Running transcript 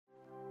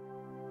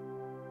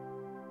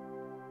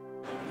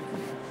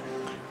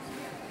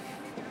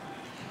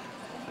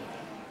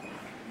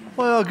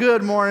Well,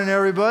 good morning,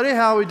 everybody.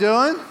 How are we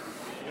doing?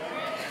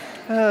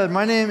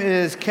 My name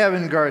is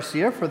Kevin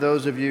Garcia, for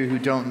those of you who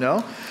don't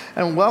know,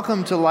 and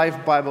welcome to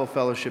Life Bible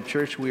Fellowship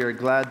Church. We are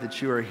glad that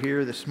you are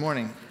here this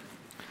morning.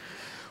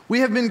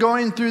 We have been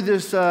going through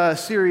this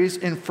series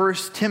in 1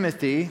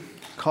 Timothy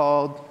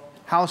called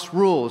House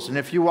Rules, and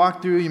if you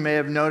walk through, you may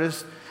have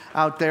noticed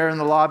out there in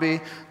the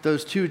lobby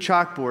those two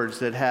chalkboards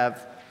that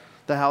have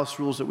the house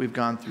rules that we've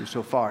gone through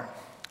so far.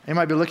 You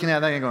might be looking at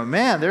that and going,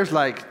 man, there's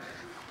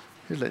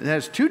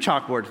two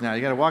chalkboards now.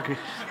 You got to walk.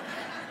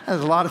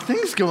 There's a lot of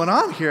things going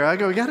on here. I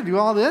go, we got to do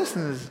all this,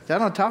 and is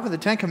that on top of the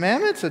Ten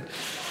Commandments?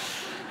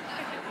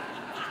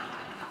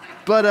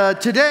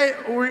 But today,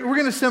 we're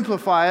going to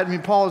simplify it. I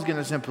mean, Paul is going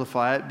to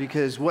simplify it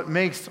because what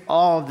makes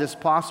all of this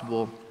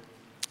possible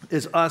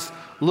is us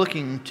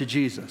looking to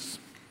Jesus.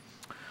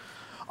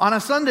 On a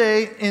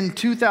Sunday in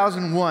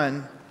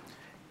 2001,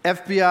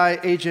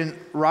 FBI agent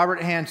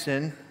Robert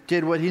Hansen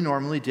did what he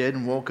normally did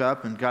and woke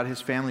up and got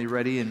his family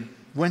ready and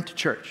went to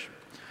church.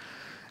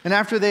 And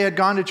after they had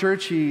gone to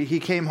church, he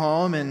came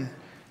home and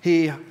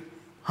he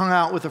hung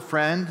out with a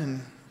friend.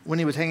 And when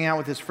he was hanging out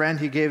with his friend,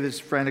 he gave his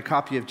friend a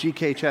copy of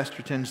G.K.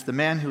 Chesterton's The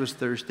Man Who Was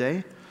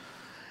Thursday.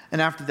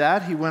 And after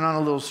that, he went on a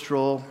little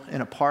stroll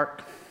in a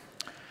park.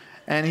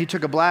 And he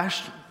took a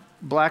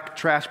black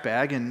trash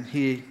bag and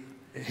he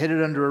hid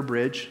it under a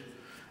bridge.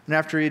 And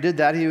after he did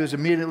that, he was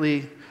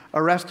immediately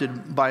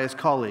arrested by his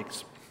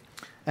colleagues.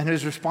 And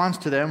his response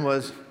to them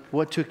was,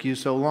 "What took you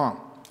so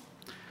long?"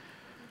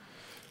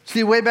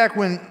 See, way back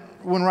when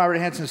Robert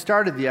Hansen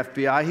started the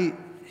FBI,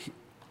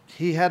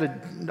 he had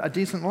a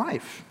decent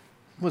life.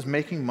 He was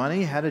making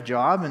money, had a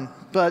job,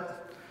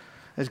 but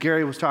as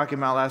Gary was talking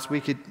about last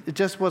week, it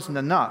just wasn't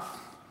enough.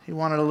 He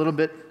wanted a little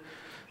bit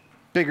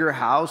bigger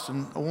house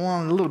and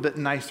wanted a little bit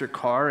nicer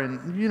car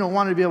and,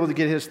 wanted to be able to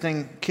get his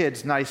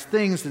kids nice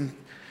things.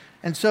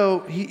 And so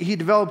he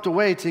developed a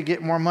way to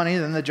get more money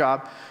than the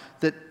job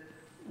that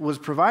was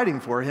providing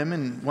for him.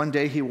 And one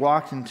day he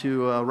walked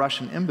into a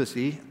Russian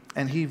embassy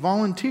and he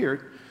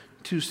volunteered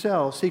to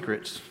sell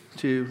secrets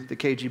to the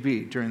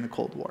KGB during the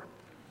Cold War.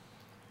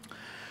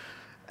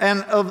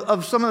 And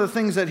of some of the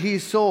things that he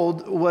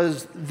sold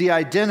was the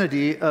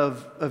identity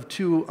of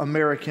two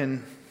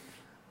American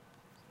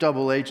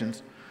double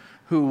agents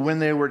who, when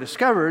they were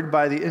discovered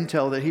by the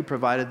intel that he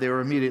provided, they were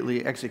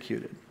immediately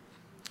executed.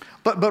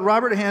 But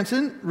Robert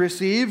Hansen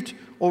received,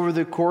 over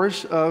the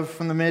course of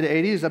from the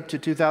mid-'80s up to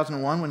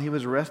 2001, when he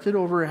was arrested,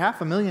 over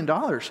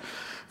 $500,000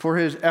 for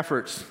his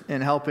efforts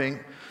in helping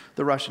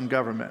the Russian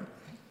government.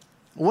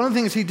 One of the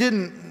things he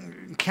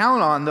didn't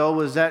count on, though,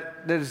 was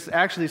that there's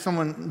actually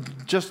someone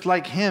just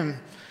like him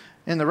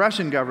in the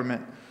Russian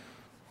government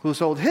who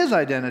sold his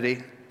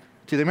identity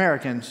to the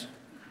Americans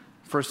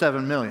for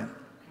 $7 million.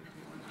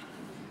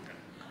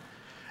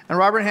 And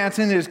Robert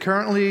Hansen is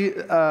currently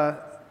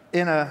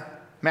in a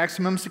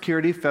maximum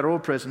security federal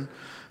prison,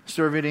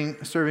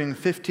 serving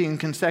 15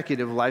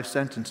 consecutive life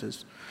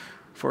sentences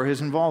for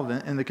his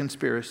involvement in the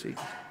conspiracy,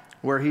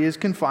 where he is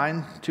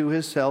confined to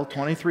his cell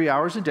 23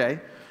 hours a day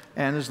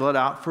and is let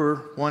out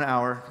for 1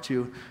 hour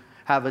to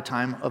have a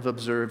time of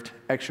observed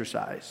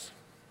exercise.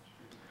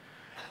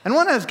 And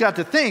one has got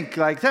to think,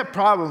 that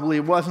probably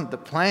wasn't the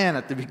plan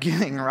at the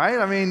beginning, right?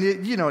 I mean,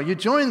 you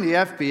join the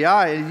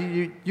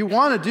FBI, you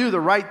want to do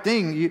the right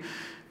thing.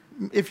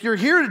 If you're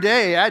here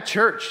today at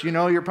church,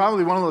 you're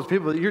probably one of those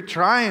people that you're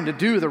trying to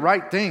do the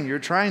right thing. You're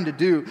trying to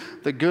do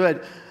the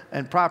good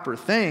and proper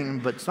thing.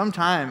 But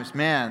sometimes,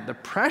 man, the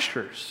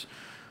pressures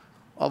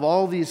of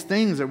all these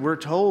things that we're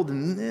told,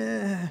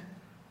 and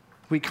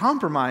we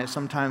compromise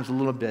sometimes a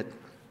little bit.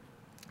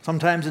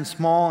 Sometimes in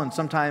small and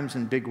sometimes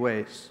in big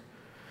ways.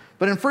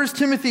 But in 1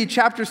 Timothy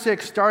chapter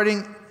 6,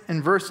 starting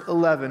in verse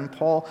 11,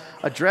 Paul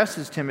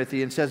addresses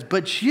Timothy and says,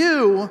 "But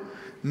you,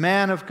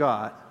 man of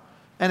God."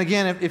 And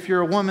again, if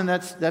you're a woman,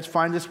 that's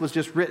fine. This was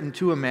just written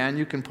to a man.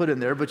 You can put in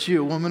there, "But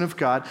you, woman of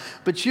God.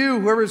 But you,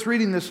 whoever's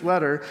reading this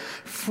letter,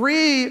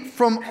 flee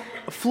from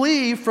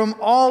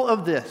all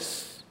of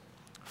this.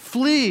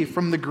 Flee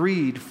from the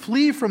greed.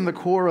 Flee from the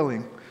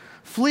quarreling.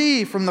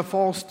 Flee from the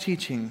false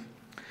teaching.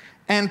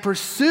 And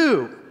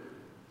pursue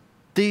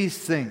these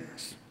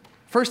things."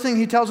 First thing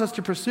he tells us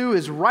to pursue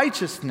is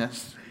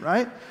righteousness,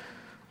 right?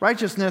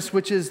 Righteousness,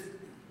 which is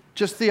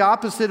just the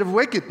opposite of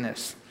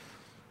wickedness.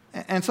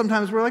 And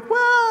sometimes we're like,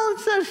 well,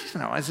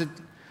 is it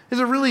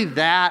really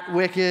that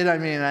wicked? I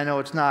mean, I know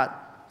it's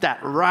not that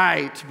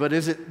right, but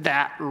is it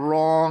that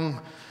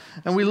wrong?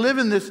 And we live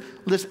in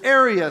this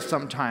area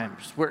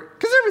sometimes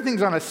because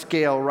everything's on a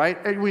scale,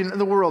 right?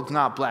 The world's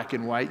not black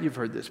and white. You've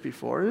heard this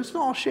before. It's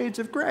all shades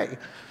of gray.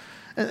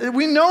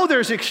 We know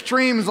there's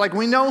extremes,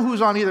 we know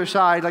who's on either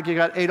side. You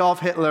got Adolf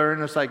Hitler,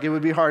 and it's it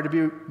would be hard to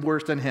be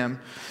worse than him.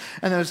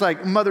 And then it's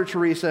Mother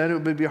Teresa, and it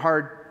would be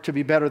hard to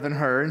be better than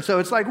her. And so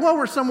it's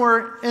we're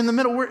somewhere in the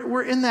middle.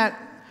 We're in that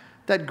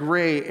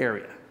gray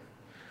area.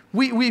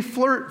 We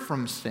flirt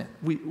from sin.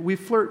 We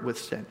flirt with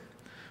sin.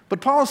 But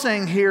Paul's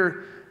saying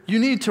here, you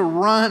need to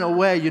run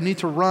away. You need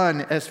to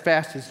run as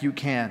fast as you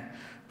can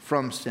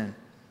from sin.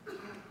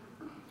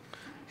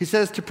 He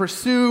says to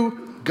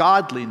pursue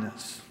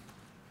godliness.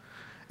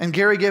 And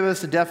Gary gave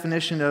us a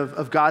definition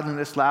of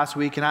godliness last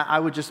week, and I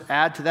would just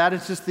add to that,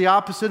 it's just the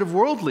opposite of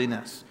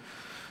worldliness.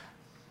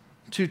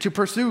 To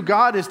pursue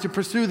God is to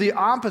pursue the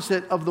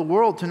opposite of the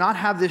world, to not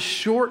have this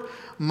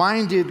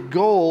short-minded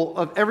goal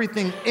of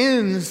everything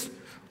ends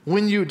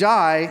when you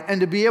die, and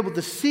to be able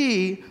to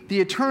see the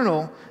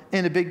eternal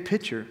in a big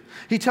picture.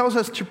 He tells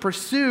us to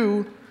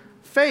pursue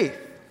faith.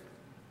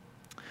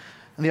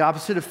 And the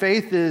opposite of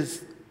faith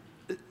is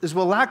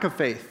well, lack of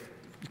faith,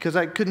 because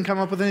I couldn't come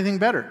up with anything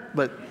better.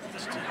 But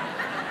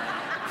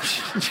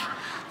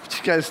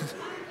you guys,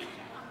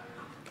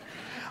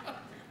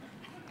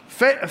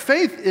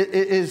 faith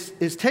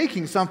is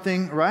taking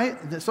something,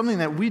 right? Something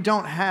that we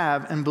don't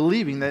have and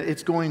believing that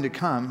it's going to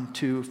come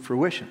to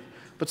fruition.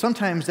 But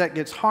sometimes that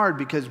gets hard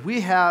because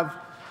we have,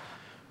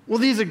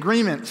 these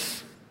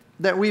agreements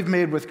that we've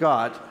made with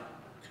God.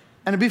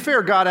 And to be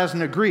fair, God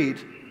hasn't agreed,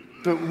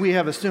 but we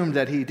have assumed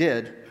that he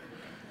did.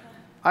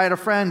 I had a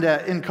friend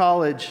in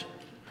college,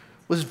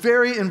 was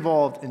very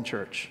involved in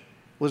church,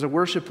 was a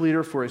worship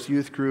leader for his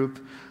youth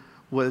group,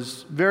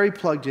 was very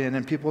plugged in,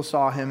 and people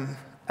saw him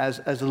as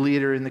a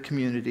leader in the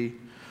community.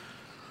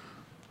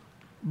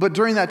 But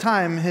during that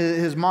time,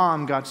 his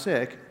mom got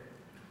sick,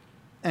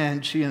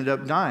 and she ended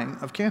up dying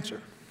of cancer.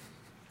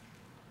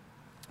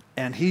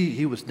 And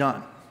he was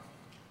done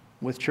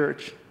with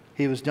church.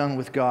 He was done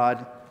with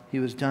God. He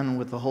was done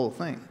with the whole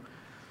thing.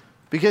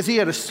 Because he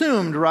had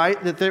assumed,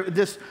 right, that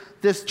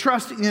this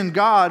trusting in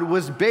God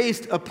was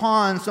based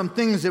upon some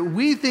things that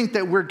we think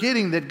that we're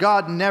getting that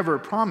God never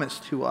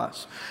promised to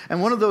us.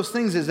 And one of those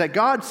things is that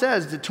God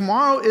says that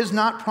tomorrow is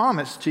not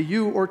promised to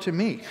you or to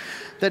me.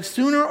 That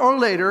sooner or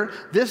later,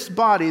 this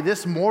body,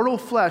 this mortal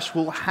flesh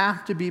will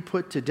have to be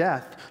put to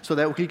death so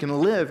that we can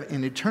live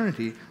in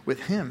eternity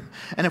with him.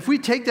 And if we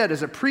take that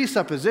as a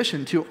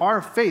presupposition to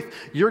our faith,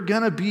 you're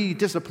going to be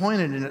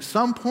disappointed. And at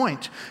some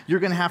point, you're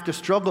going to have to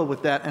struggle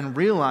with that and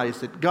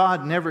realize that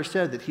God never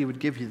said that he would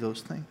give you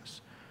those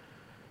things.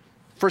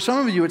 For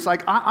some of you, it's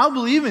like, I'll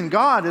believe in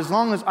God as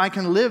long as I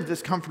can live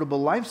this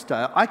comfortable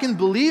lifestyle. I can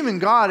believe in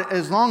God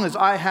as long as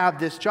I have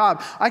this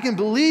job. I can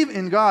believe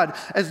in God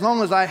as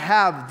long as I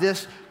have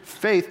this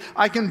faith.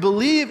 I can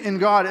believe in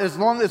God as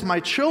long as my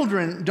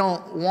children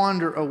don't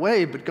wander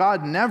away. But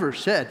God never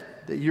said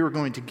that you're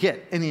going to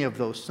get any of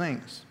those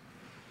things.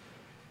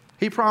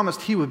 He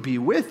promised he would be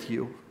with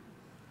you,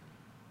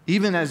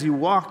 even as you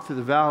walk through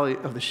the valley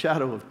of the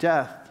shadow of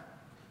death.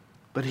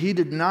 But he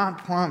did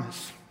not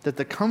promise that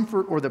the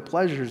comfort or the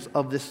pleasures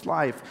of this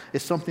life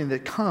is something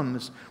that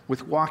comes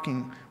with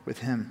walking with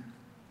him.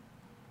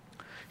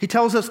 He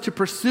tells us to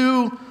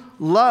pursue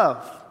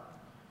love.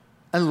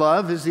 And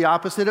love is the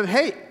opposite of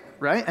hate,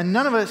 right? And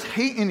none of us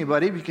hate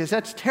anybody because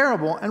that's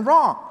terrible and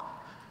wrong.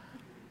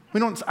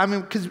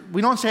 Because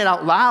we don't say it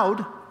out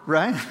loud,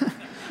 right?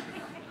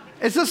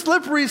 It's a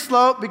slippery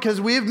slope because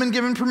we've been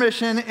given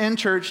permission in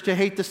church to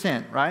hate the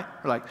sin, right?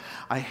 We're like,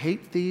 I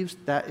hate thieves.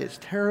 That is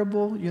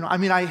terrible.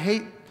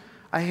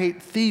 I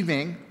hate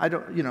thieving.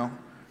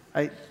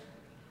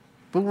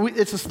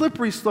 It's a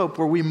slippery slope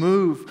where we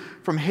move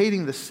from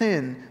hating the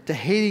sin to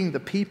hating the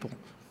people.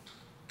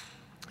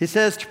 He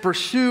says to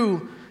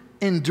pursue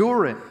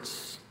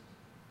endurance.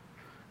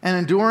 And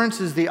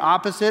endurance is the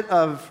opposite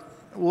of,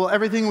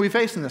 everything we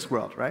face in this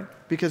world, right?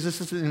 Because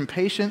this is an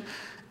impatient,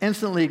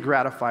 instantly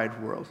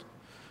gratified world.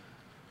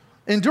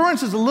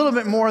 Endurance is a little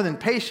bit more than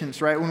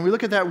patience, right? When we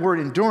look at that word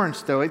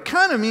endurance, though, it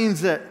kind of means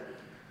that,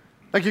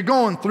 like, you're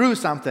going through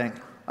something.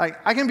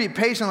 Like, I can be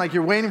patient, like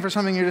you're waiting for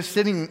something, you're just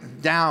sitting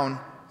down,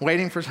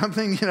 waiting for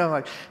something,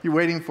 like you're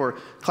waiting for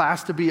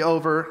class to be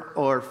over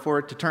or for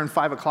it to turn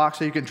 5 o'clock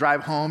so you can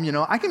drive home,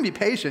 I can be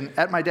patient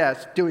at my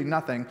desk doing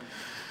nothing.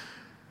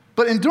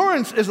 But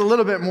endurance is a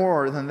little bit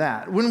more than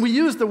that. When we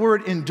use the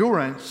word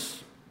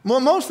endurance,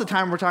 most of the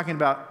time we're talking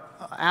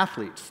about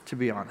athletes, to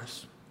be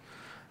honest.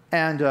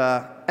 And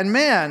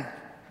man,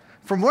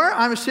 from where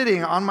I'm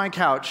sitting on my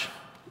couch,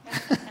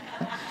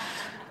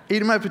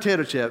 eating my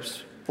potato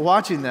chips,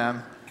 watching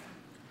them,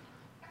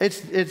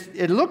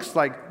 it looks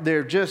like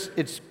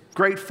it's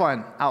great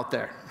fun out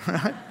there,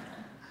 right?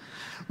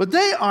 But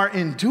they are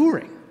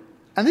enduring.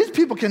 And these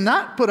people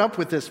cannot put up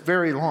with this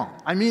very long.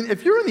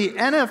 If you're in the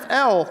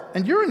NFL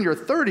and you're in your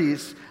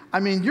 30s,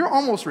 you're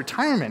almost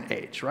retirement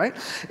age, right?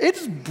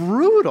 It's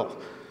brutal.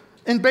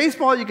 In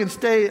baseball, you can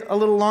stay a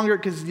little longer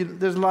because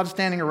there's a lot of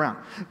standing around.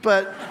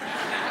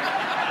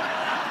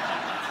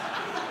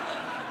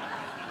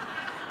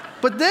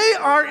 But they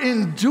are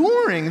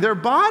enduring. Their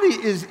body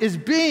is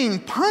being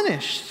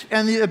punished.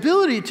 And the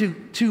ability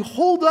to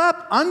hold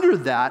up under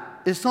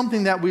that is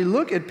something that we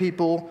look at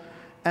people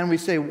and we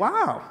say,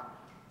 wow,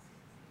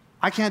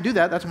 I can't do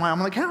that. That's why I'm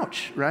on the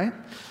couch, right?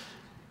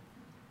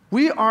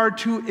 We are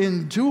to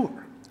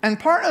endure. And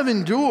part of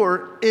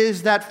endure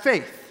is that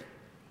faith.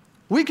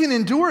 We can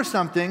endure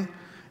something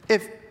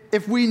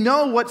if we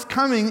know what's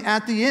coming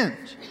at the end.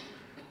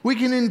 We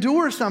can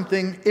endure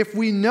something if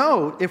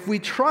we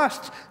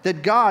trust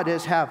that God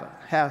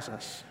has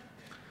us.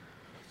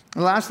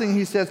 The last thing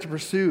he says to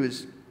pursue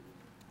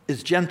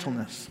is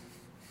gentleness.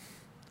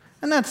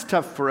 And that's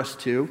tough for us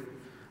too.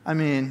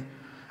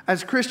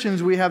 As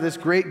Christians, we have this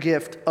great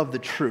gift of the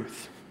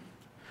truth.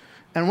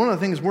 And one of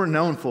the things we're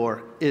known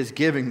for is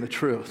giving the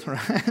truth,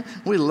 right?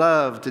 We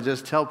love to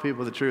just tell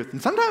people the truth.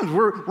 And sometimes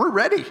we're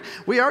ready.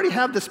 We already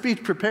have the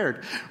speech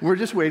prepared. We're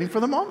just waiting for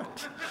the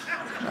moment.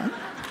 Right?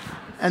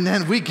 And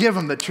then we give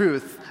them the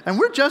truth. And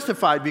we're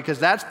justified because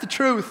that's the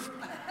truth.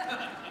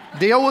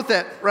 Deal with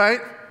it,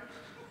 right?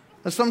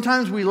 But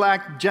sometimes we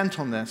lack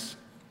gentleness.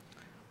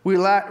 We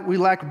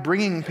lack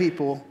bringing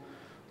people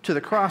to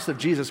the cross of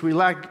Jesus. We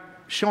lack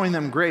showing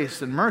them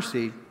grace and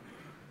mercy.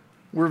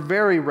 We're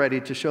very ready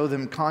to show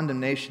them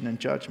condemnation and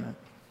judgment.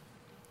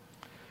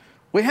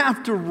 We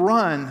have to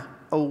run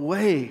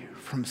away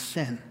from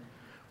sin.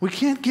 We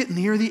can't get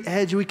near the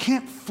edge. We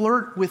can't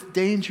flirt with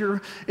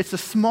danger. It's a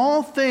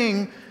small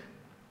thing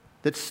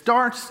that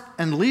starts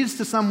and leads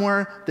to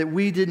somewhere that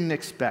we didn't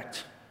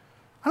expect.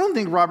 I don't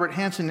think Robert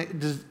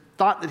Hansen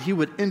thought that he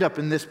would end up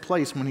in this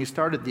place when he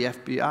started the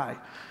FBI.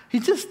 He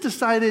just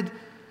decided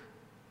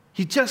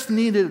he just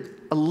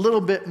needed a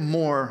little bit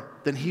more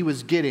than he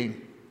was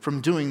getting from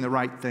doing the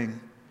right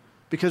thing,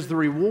 because the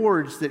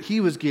rewards that he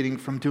was getting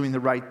from doing the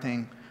right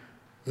thing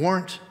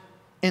weren't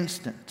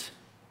instant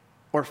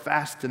or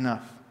fast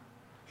enough.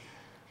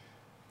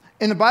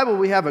 In the Bible,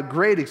 we have a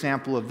great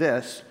example of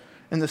this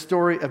in the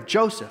story of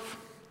Joseph.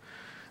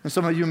 And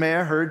some of you may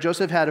have heard,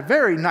 Joseph had a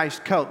very nice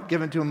coat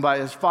given to him by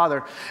his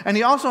father. And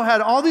he also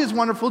had all these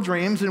wonderful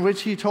dreams in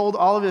which he told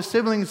all of his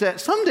siblings that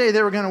someday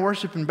they were going to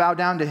worship and bow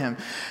down to him.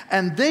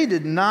 And they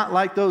did not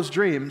like those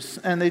dreams.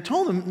 And they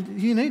told him,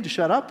 you need to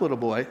shut up, little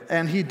boy.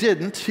 And he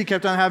didn't. He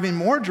kept on having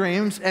more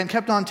dreams and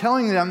kept on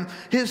telling them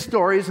his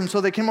stories. And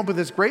so they came up with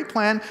this great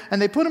plan.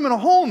 And they put him in a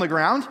hole in the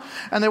ground.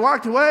 And they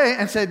walked away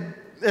and said,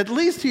 at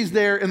least he's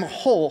there in the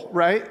hole,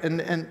 right?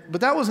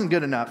 But that wasn't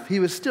good enough. He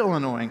was still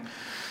annoying,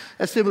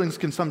 as siblings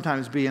can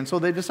sometimes be. And so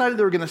they decided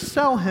they were going to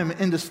sell him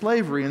into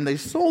slavery, and they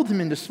sold him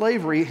into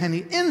slavery, and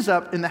he ends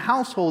up in the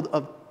household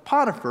of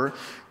Potiphar,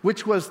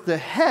 which was the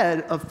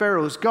head of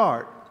Pharaoh's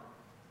guard.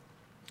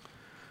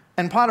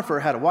 And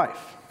Potiphar had a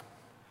wife,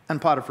 and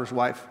Potiphar's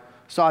wife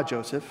saw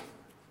Joseph,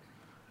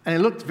 and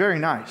he looked very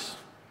nice.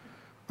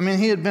 I mean,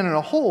 he had been in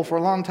a hole for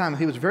a long time.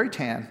 He was very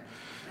tan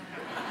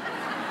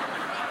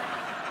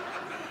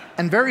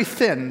and very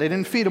thin. They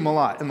didn't feed him a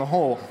lot in the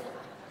hole.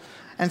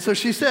 And so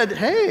she said,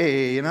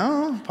 hey,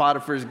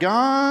 Potiphar's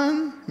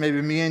gone.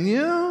 Maybe me and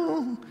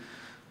you.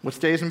 What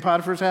stays in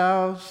Potiphar's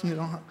house?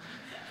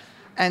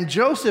 And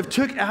Joseph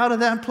took out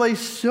of that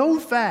place so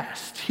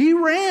fast. He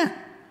ran.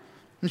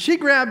 And she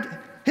grabbed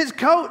his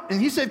coat,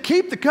 and he said,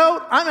 keep the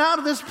coat. I'm out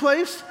of this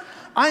place.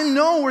 I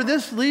know where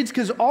this leads,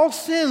 because all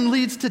sin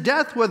leads to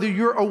death, whether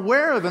you're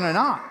aware of it or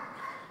not.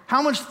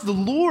 How much the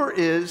lure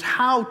is,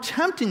 how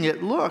tempting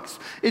it looks.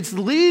 It's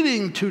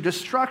leading to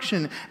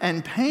destruction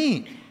and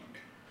pain.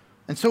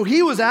 And so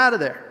he was out of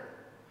there.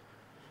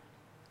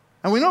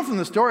 And we know from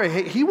the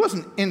story, he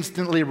wasn't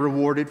instantly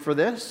rewarded for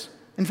this.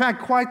 In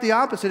fact, quite the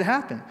opposite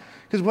happened.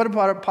 Because what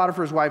did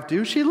Potiphar's wife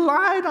do? She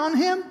lied on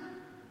him.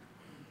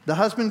 The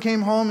husband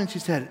came home and she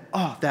said,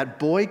 oh, that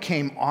boy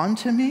came on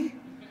to me?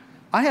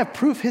 I have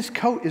proof his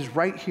coat is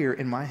right here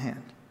in my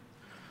hand.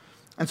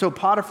 And so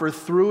Potiphar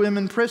threw him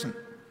in prison.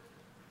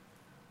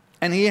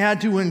 And he had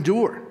to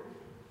endure.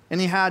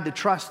 And he had to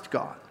trust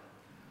God.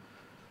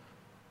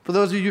 For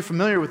those of you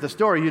familiar with the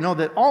story, you know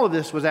that all of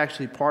this was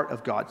actually part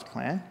of God's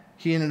plan.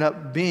 He ended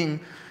up being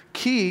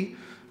key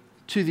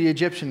to the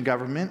Egyptian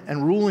government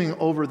and ruling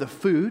over the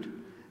food,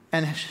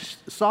 and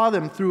saw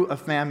them through a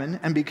famine.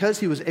 And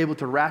because he was able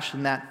to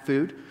ration that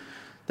food,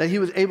 that he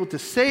was able to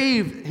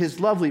save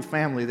his lovely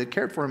family that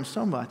cared for him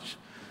so much.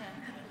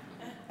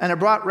 And it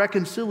brought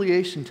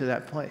reconciliation to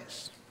that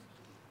place.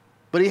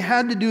 But he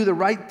had to do the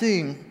right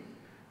thing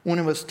when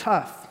it was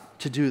tough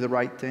to do the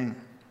right thing.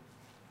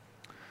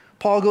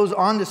 Paul goes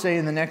on to say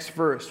in the next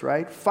verse,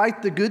 right?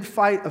 Fight the good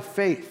fight of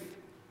faith.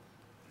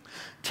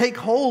 Take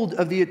hold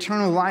of the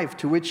eternal life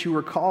to which you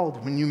were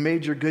called when you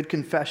made your good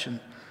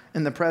confession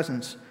in the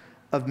presence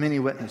of many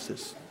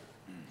witnesses.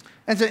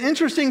 And it's an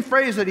interesting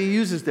phrase that he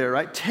uses there,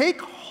 right?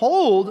 Take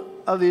hold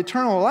of the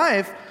eternal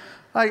life.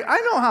 Like, I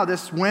know how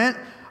this went.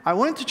 I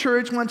went to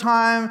church one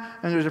time,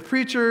 and there was a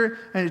preacher,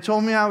 and he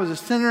told me I was a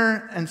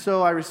sinner, and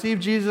so I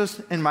received Jesus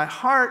in my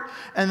heart,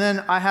 and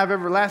then I have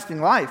everlasting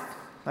life.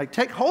 Like,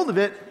 take hold of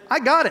it. I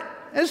got it.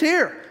 It's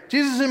here.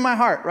 Jesus is in my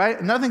heart,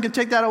 right? Nothing can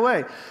take that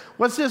away.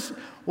 What's this?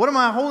 What am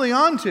I holding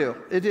on to?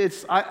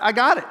 I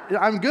got it.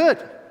 I'm good.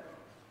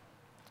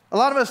 A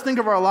lot of us think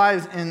of our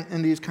lives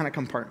in these kind of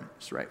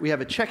compartments, right? We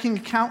have a checking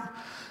account,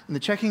 and the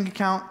checking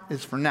account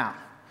is for now.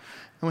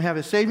 And we have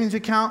a savings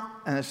account,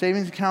 and the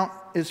savings account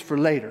is for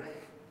later.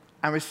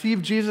 I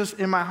received Jesus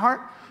in my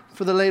heart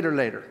for the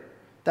later.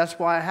 That's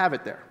why I have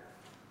it there.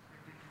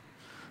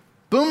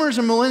 Boomers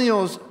and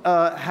millennials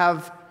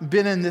have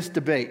been in this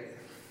debate.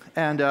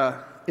 And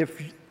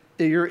if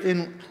you're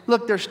in,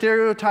 look, they're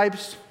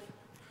stereotypes.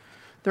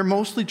 They're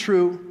mostly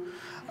true.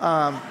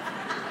 I'll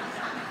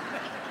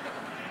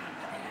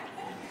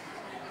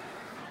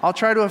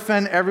try to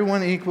offend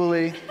everyone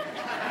equally.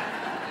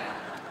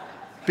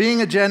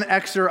 Being a Gen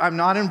Xer, I'm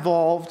not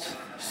involved,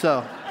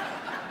 so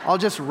I'll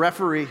just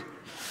referee.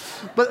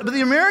 But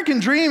the American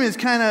dream is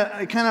kind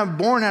of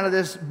born out of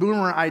this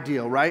boomer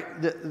ideal, right?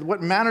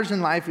 What matters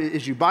in life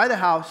is you buy the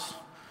house,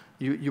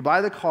 you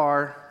buy the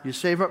car, you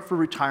save up for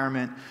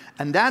retirement,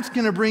 and that's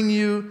going to bring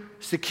you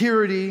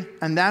security,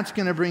 and that's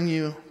going to bring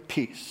you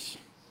peace.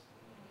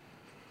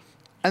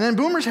 And then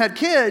boomers had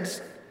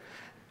kids,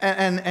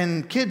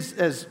 and kids,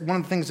 as one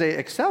of the things they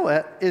excel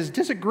at, is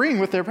disagreeing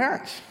with their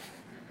parents.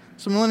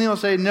 So millennials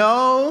say,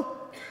 no,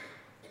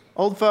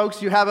 old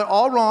folks, you have it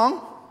all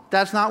wrong.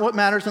 That's not what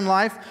matters in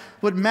life.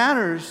 What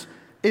matters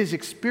is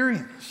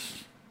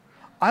experience.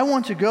 I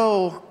want to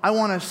go, I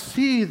want to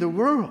see the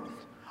world.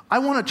 I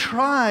want to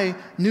try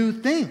new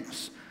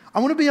things. I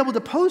want to be able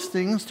to post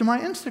things to my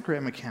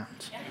Instagram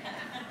account.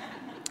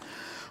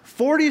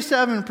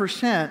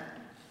 47%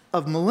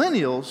 of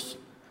millennials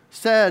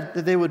said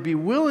that they would be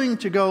willing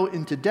to go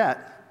into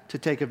debt to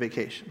take a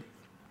vacation.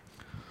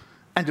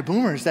 And to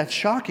boomers, that's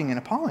shocking and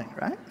appalling,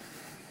 right?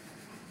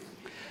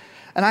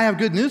 And I have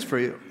good news for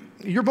you.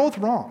 You're both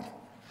wrong.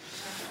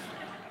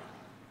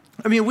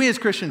 I mean, we as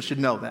Christians should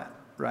know that,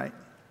 right?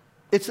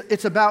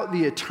 It's about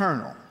the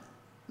eternal.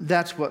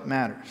 That's what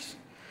matters.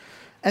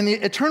 And the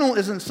eternal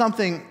isn't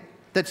something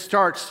that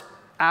starts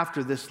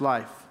after this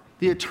life.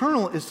 The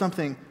eternal is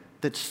something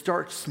that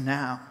starts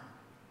now.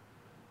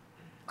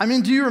 I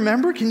mean, do you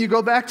remember? Can you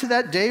go back to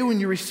that day when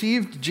you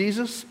received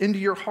Jesus into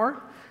your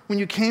heart? When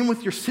you came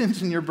with your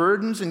sins and your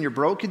burdens and your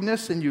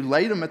brokenness and you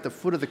laid them at the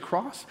foot of the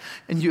cross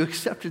and you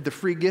accepted the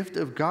free gift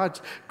of God's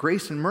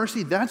grace and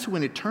mercy? That's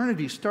when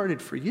eternity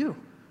started for you.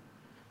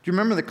 Do you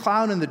remember the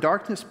cloud and the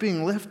darkness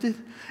being lifted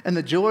and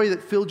the joy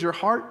that filled your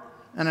heart?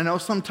 And I know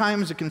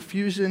sometimes the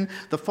confusion,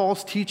 the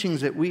false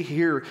teachings that we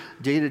hear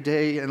day to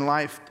day in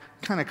life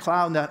kind of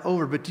cloud that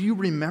over. But do you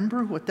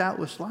remember what that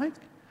was like?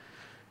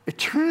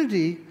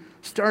 Eternity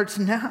starts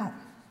now.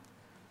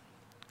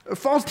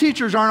 False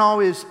teachers aren't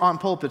always on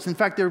pulpits. In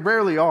fact, they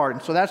rarely are.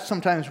 And so that's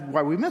sometimes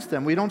why we miss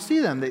them. We don't see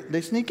them.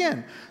 They sneak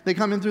in. They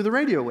come in through the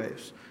radio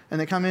waves. And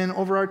they come in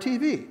over our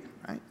TV.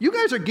 Right? You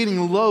guys are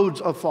getting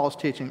loads of false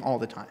teaching all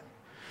the time.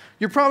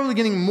 You're probably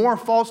getting more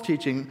false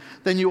teaching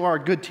than you are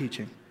good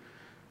teaching.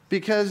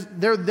 Because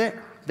they're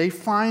there. They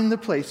find the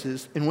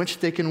places in which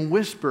they can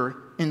whisper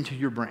into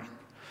your brain.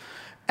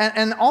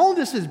 And all of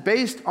this is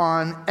based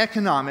on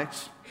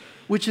economics,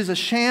 which is a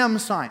sham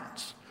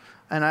science.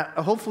 And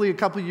hopefully a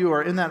couple of you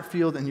are in that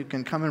field and you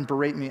can come and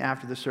berate me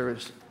after the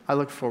service. I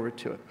look forward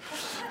to it.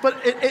 But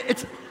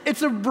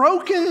it's a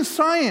broken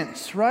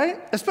science, right?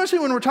 Especially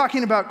when we're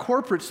talking about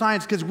corporate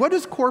science, because what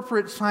does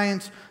corporate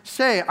science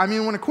say? I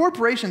mean, when a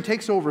corporation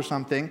takes over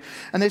something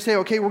and they say,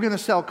 okay, we're going to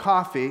sell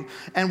coffee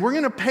and we're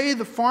going to pay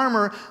the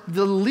farmer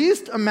the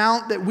least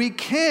amount that we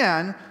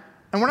can,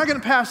 and we're not going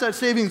to pass that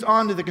savings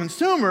on to the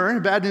consumer,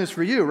 bad news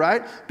for you,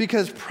 right?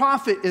 Because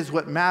profit is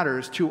what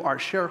matters to our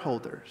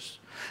shareholders.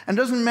 And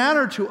it doesn't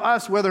matter to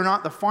us whether or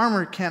not the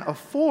farmer can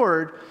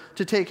afford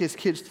to take his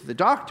kids to the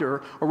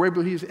doctor or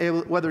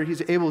whether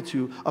he's able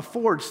to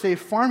afford safe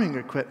farming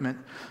equipment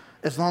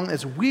as long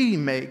as we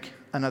make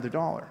another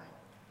dollar.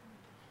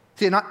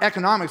 See,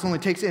 economics only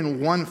takes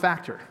in one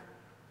factor,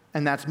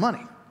 and that's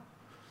money.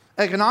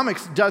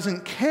 Economics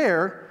doesn't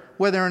care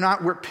whether or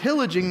not we're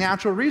pillaging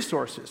natural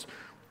resources,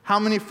 how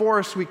many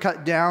forests we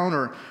cut down,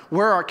 or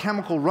where our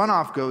chemical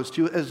runoff goes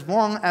to, as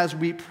long as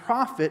we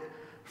profit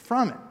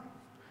from it.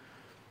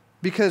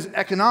 Because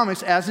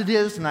economics, as it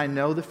is, and I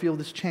know the field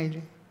is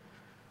changing,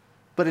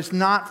 but it's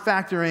not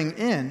factoring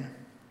in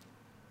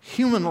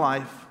human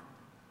life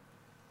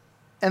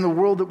and the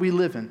world that we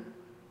live in.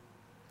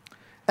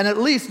 And at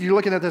least you're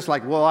looking at this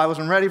like, well, I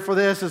wasn't ready for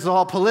this. This is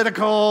all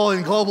political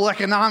and global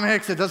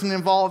economics. It doesn't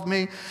involve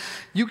me.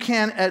 You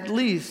can at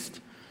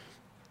least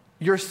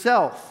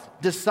yourself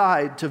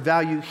decide to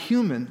value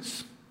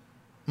humans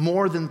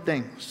more than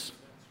things.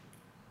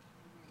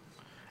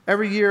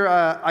 Every year,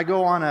 I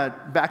go on a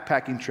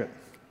backpacking trip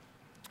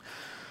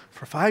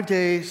for 5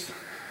 days,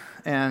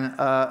 and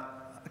a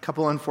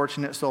couple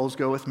unfortunate souls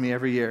go with me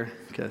every year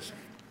because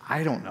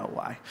I don't know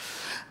why.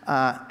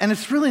 And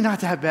it's really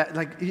not that bad.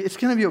 Like, it's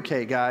going to be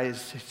okay,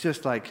 guys. It's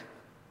just like,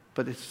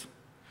 but it's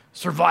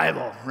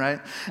survival, right?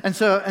 And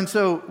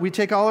so we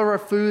take all of our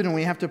food and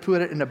we have to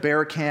put it in a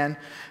bear can.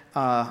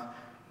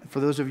 For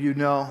those of you who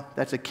know,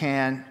 that's a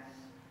can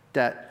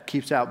that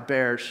keeps out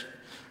bears.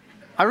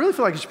 I really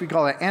feel like it should be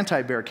called an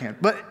anti-bear can.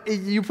 But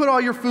you put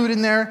all your food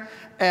in there,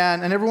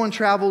 and everyone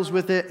travels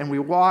with it, and we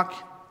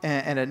walk.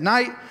 And at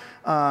night,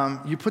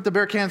 you put the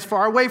bear cans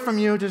far away from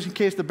you, just in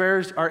case the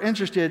bears are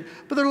interested.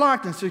 But they're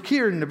locked and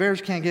secured, and the bears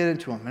can't get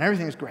into them, and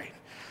everything's great.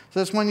 So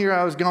this one year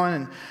I was going,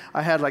 and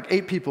I had like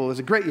 8 people. It was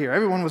a great year.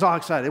 Everyone was all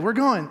excited. We're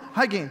going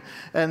hiking.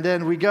 And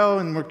then we go,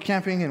 and we're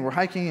camping, and we're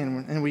hiking,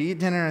 and we eat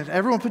dinner. And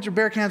everyone put your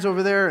bear cans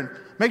over there, and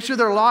make sure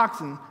they're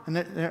locked. And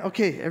they're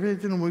okay,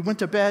 everything. We went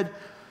to bed.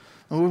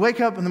 When we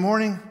wake up in the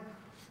morning,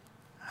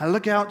 I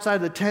look outside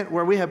the tent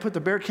where we had put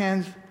the bear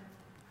cans.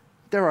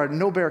 There are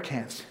no bear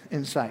cans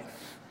in sight.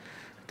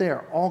 They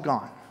are all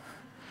gone.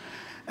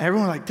 And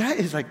everyone was like, that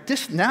is like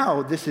this.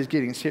 Now this is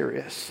getting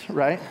serious,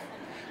 right?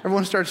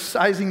 Everyone starts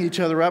sizing each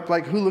other up,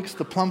 like who looks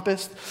the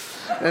plumpest.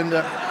 And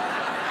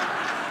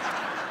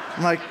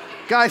I'm like,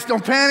 guys,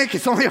 don't panic.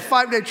 It's only a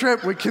 5-day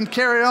trip. We can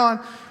carry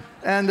on.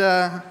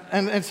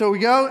 And so we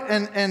go,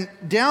 and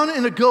down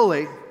in a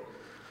gully,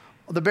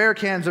 the bear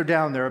cans are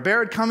down there. A bear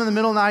had come in the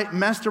middle of the night,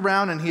 messed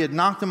around, and he had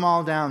knocked them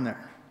all down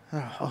there.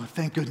 Oh,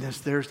 thank goodness,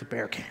 there's the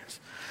bear cans.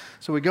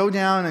 So we go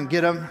down and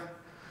get them,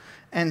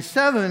 and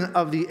 7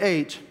 of the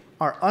 8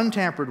 are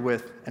untampered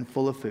with and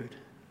full of food.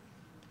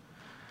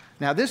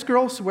 Now, this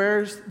girl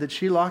swears that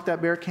she locked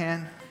that bear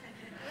can,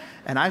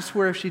 and I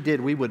swear if she did,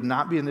 we would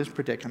not be in this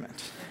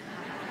predicament.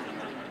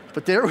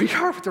 But there we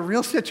are with the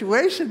real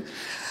situation,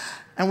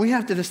 and we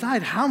have to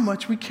decide how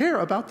much we care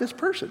about this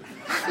person.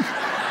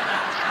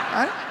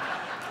 Right?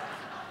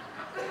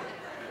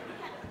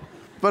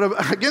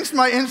 But against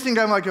my instinct,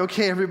 I'm like,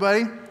 okay,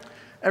 everybody,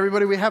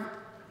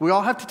 we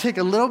all have to take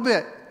a little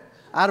bit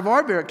out of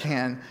our bear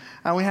can,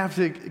 and we have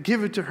to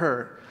give it to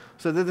her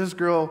so that this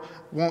girl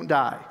won't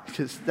die,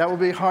 because that will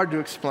be hard to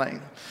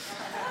explain.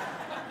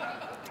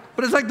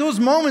 But it's like those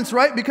moments,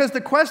 right? Because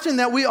the question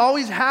that we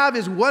always have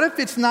is, what if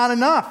it's not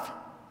enough?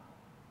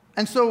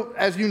 And so,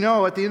 as you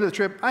know, at the end of the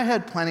trip, I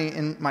had plenty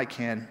in my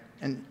can,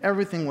 and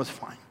everything was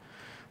fine.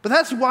 But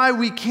that's why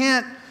we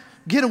can't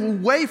get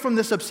away from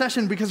this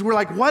obsession, because we're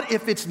like, what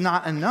if it's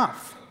not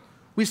enough?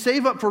 We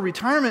save up for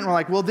retirement, and we're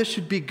like, well, this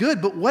should be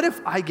good, but what if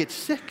I get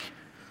sick?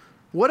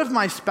 What if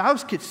my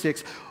spouse gets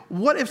sick?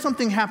 What if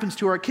something happens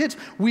to our kids?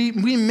 We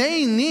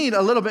may need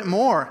a little bit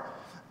more.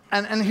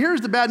 And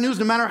here's the bad news.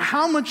 No matter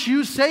how much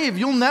you save,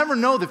 you'll never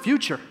know the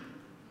future.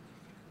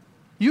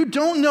 You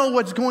don't know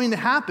what's going to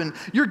happen.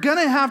 You're going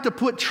to have to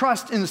put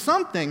trust in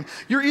something.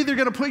 You're either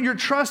going to put your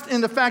trust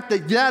in the fact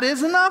that that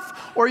is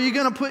enough, or you're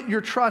going to put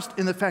your trust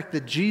in the fact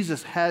that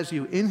Jesus has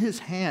you in his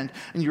hand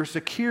and you're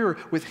secure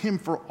with him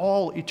for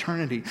all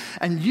eternity.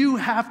 And you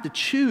have to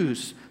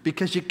choose,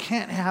 because you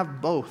can't have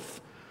both.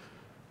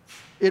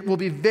 It will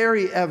be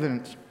very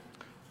evident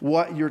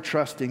what you're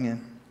trusting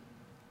in.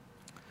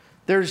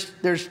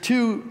 There's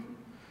 2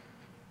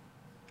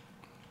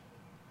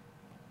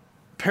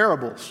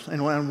 parables,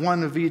 and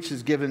one of each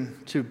is given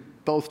to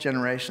both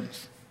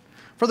generations.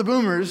 For the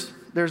boomers,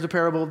 there's the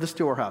parable of the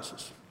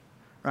storehouses,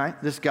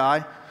 right? This guy,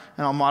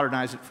 and I'll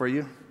modernize it for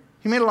you.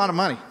 He made a lot of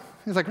money.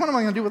 He's like, what am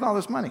I going to do with all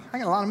this money? I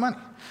got a lot of money.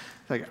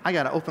 He's like, I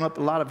got to open up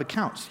a lot of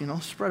accounts,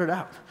 spread it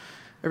out.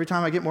 Every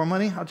time I get more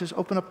money, I'll just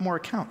open up more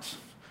accounts.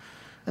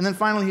 And then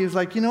finally he was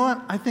like, you know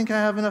what? I think I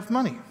have enough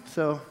money,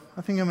 so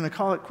I think I'm going to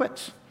call it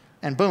quits.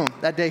 And boom,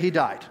 that day he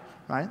died.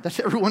 Right? That's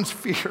everyone's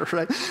fear,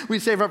 right? We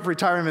save up for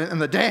retirement,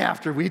 and the day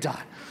after we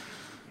die.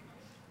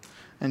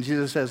 And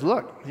Jesus says,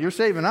 look, you're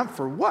saving up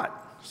for what?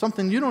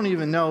 Something you don't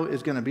even know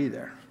is going to be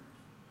there.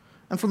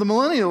 And for the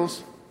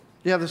millennials,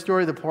 you have the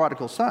story of the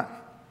prodigal son.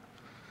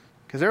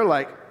 Because they're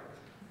like,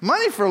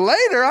 money for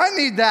later, I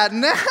need that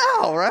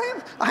now,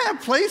 right? I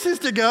have places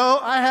to go.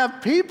 I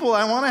have people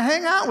I want to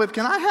hang out with.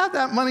 Can I have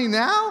that money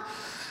now?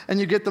 And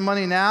you get the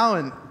money now,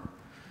 and,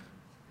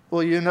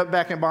 well, you end up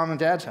back at mom and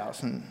dad's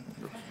house, and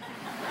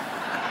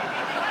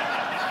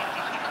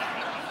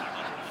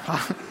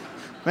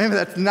maybe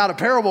that's not a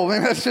parable.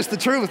 Maybe that's just the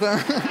truth.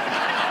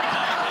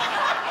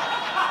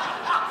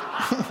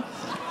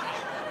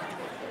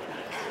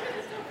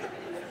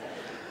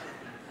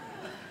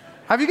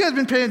 Have you guys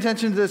been paying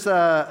attention to this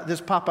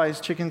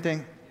Popeyes chicken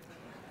thing?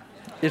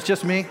 It's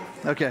just me?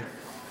 Okay.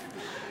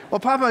 Well,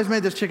 Popeyes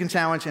made this chicken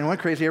sandwich and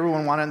went crazy.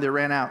 Everyone wanted it, and they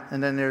ran out.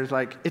 And then there's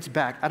like, it's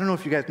back. I don't know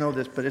if you guys know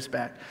this, but it's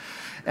back.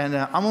 And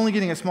I'm only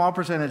getting a small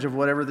percentage of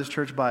whatever this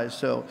church buys.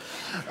 So,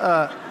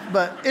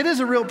 but it is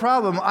a real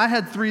problem. I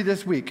had 3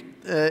 this week.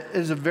 It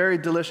is a very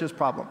delicious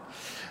problem.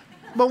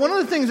 But one of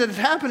the things that is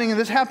happening, and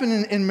this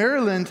happened in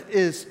Maryland,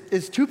 is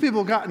 2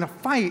 people got in a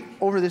fight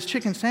over this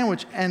chicken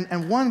sandwich,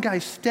 and one guy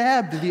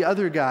stabbed the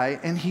other guy,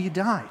 and he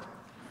died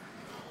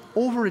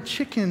over a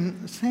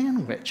chicken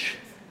sandwich.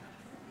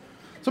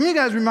 Some of you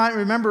guys might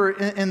remember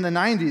in the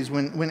 90s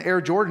when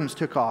Air Jordans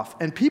took off,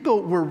 and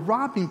people were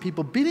robbing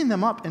people, beating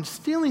them up, and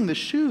stealing the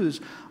shoes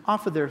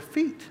off of their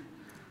feet.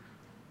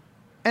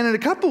 And in a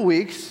couple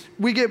weeks,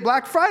 we get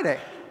Black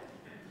Friday,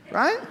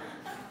 right?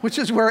 Which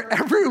is where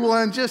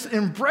everyone just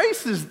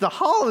embraces the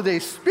holiday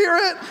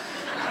spirit.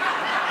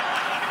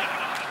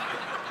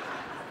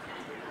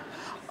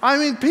 I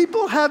mean,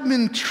 people have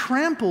been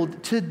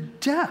trampled to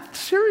death,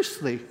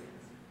 seriously,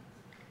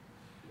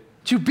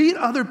 to beat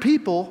other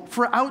people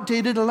for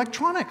outdated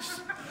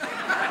electronics.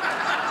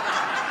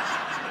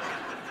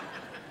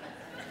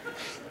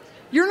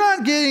 You're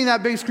not getting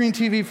that big screen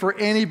TV for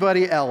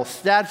anybody else.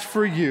 That's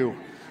for you.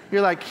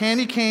 You're like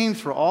candy canes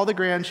for all the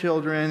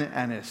grandchildren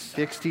and a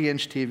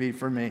 60-inch TV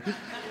for me.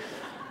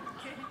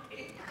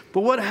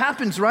 But what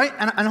happens, right?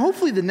 And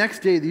hopefully the next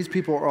day these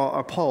people are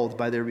appalled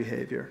by their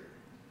behavior.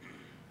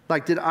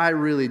 Like, did I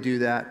really do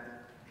that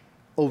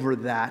over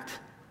that?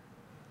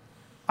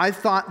 I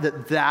thought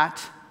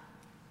that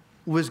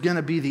was going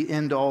to be the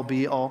end-all,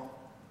 be-all.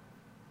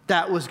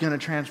 That was going to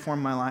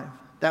transform my life.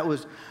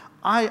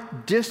 I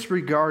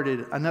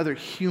disregarded another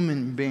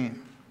human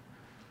being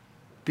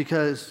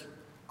because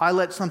I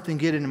let something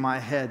get into my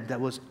head that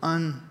was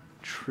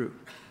untrue.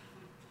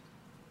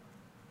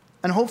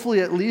 And hopefully,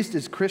 at least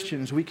as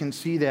Christians, we can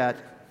see that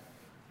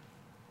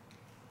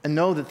and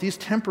know that these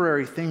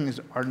temporary things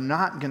are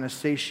not going to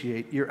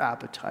satiate your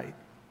appetite.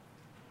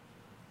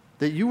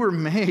 That you were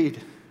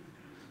made,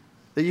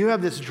 that you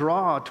have this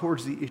draw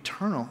towards the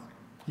eternal.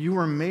 You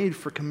were made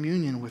for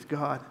communion with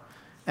God.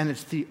 And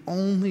it's the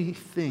only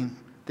thing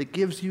that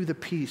gives you the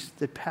peace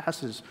that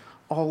passes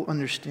all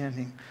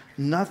understanding.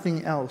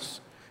 Nothing else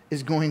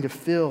is going to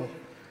fill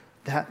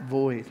that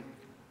void.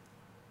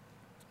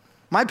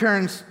 My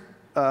parents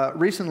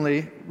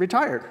recently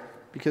retired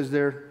because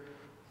they're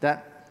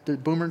the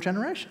boomer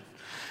generation.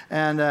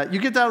 And you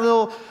get that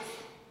little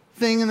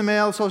thing in the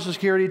mail, Social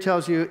Security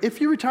tells you, if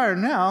you retire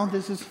now,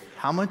 this is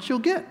how much you'll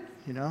get,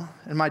 you know?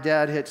 And my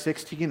dad hit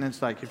 60, and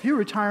it's like, if you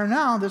retire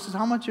now, this is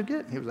how much you'll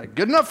get. And he was like,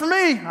 good enough for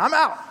me, I'm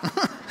out.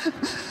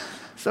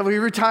 So he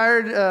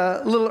retired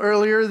a little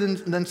earlier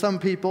than some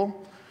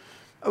people.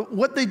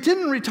 What they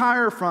didn't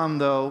retire from,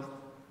 though,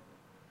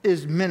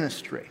 is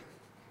ministry.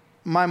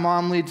 My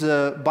mom leads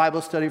a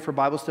Bible study for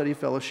Bible Study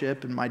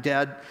Fellowship, and my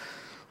dad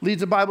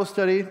leads a Bible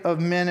study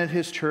of men at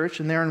his church,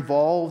 and they're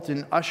involved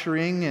in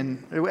ushering,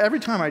 and every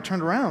time I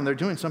turn around, they're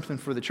doing something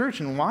for the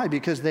church. And why?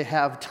 Because they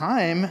have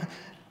time,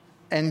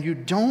 and you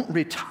don't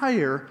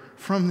retire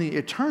from the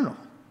eternal.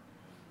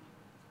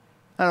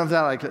 I don't know if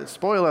that, like, a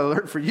spoiler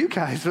alert for you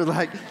guys, but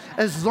like,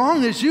 as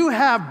long as you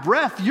have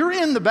breath, you're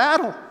in the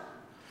battle.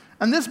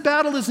 And this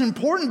battle is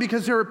important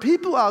because there are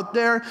people out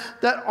there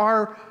that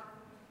are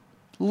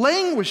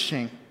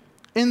languishing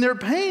in their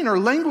pain or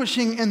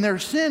languishing in their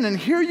sin. And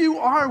here you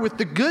are with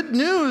the good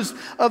news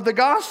of the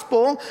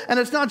gospel. And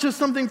it's not just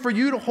something for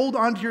you to hold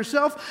on to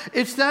yourself.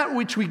 It's that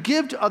which we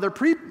give to other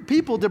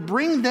people to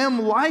bring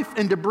them life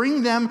and to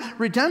bring them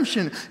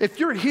redemption. If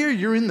you're here,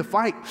 you're in the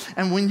fight.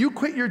 And when you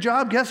quit your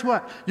job, guess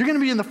what? You're going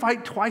to be in the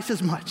fight twice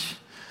as much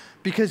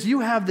because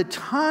you have the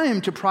time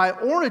to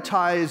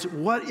prioritize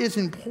what is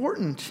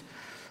important.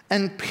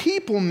 And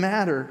people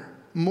matter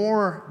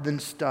more than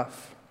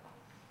stuff.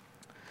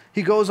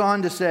 He goes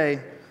on to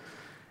say,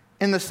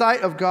 in the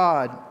sight of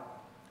God,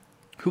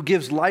 who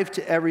gives life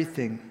to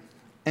everything,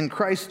 and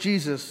Christ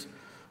Jesus,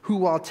 who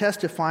while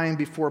testifying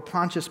before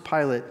Pontius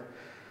Pilate,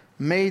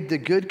 made the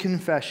good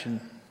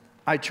confession,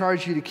 I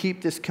charge you to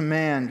keep this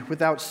command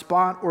without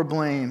spot or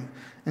blame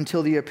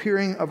until the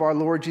appearing of our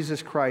Lord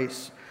Jesus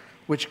Christ,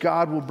 which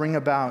God will bring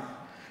about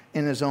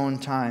in his own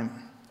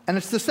time. And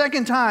it's the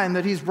second time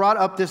that he's brought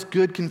up this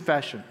good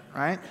confession,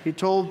 right? He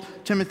told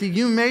Timothy,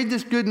 you made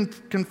this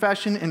good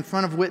confession in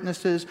front of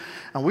witnesses,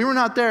 and we were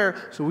not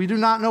there, so we do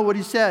not know what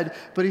he said,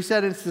 but he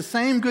said it's the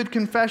same good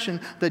confession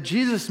that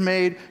Jesus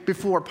made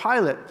before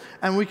Pilate.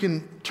 And we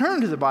can turn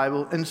to the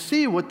Bible and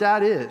see what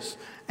that is.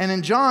 And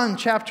in John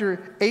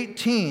chapter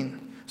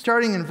 18,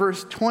 starting in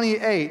verse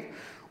 28,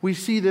 we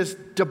see this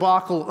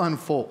debacle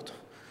unfold.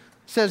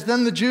 It says,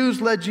 then the Jews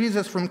led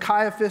Jesus from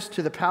Caiaphas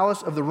to the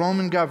palace of the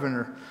Roman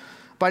governor.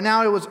 By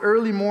now it was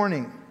early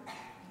morning,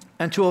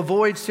 and to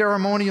avoid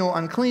ceremonial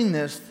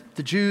uncleanness,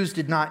 the Jews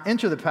did not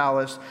enter the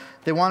palace.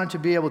 They wanted to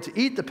be able to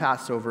eat the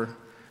Passover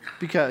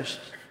because,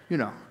 you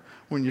know,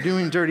 when you're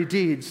doing dirty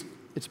deeds,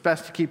 it's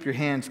best to keep your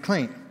hands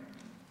clean.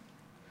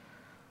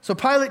 So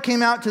Pilate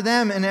came out to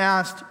them and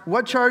asked,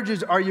 what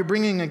charges are you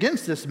bringing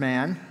against this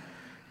man? And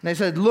they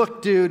said,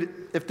 look,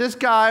 dude, if this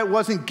guy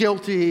wasn't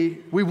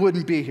guilty, we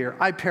wouldn't be here.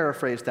 I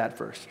paraphrased that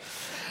verse.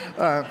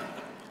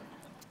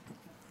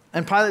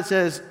 And Pilate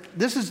says,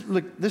 this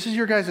is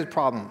your guys'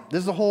 problem. This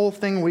is the whole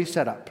thing we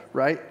set up,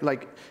 right?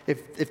 Like,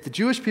 if the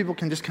Jewish people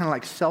can just kind of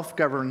like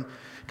self-govern,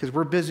 because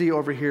we're busy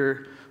over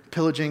here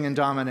pillaging and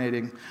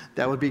dominating,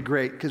 that would be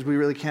great, because we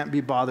really can't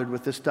be bothered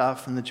with this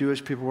stuff. And the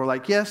Jewish people were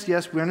like, yes,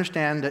 we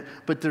understand it,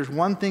 but there's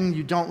one thing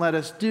you don't let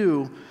us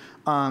do,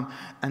 and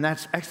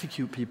that's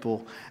execute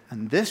people.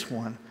 And this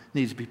one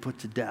needs to be put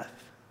to death.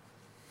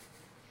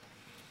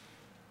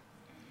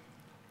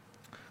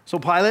 So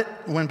Pilate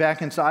went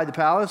back inside the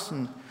palace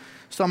and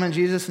summoned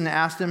Jesus and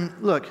asked him,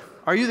 look,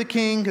 are you the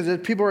king? Because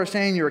people are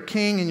saying you're a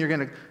king and you're going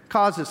to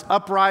cause this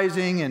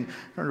uprising and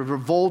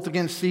revolt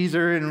against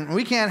Caesar, and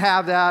we can't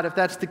have that. If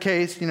that's the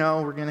case, you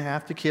know, we're going to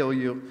have to kill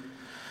you.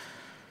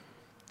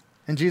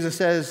 And Jesus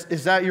says,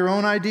 is that your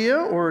own idea,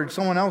 or did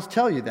someone else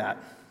tell you that?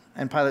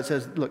 And Pilate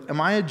says, look,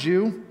 am I a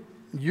Jew?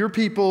 Your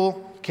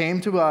people came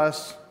to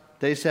us.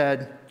 They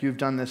said, you've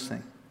done this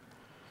thing.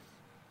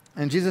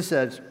 And Jesus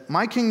says,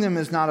 my kingdom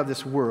is not of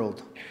this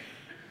world.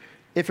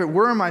 If it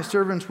were, my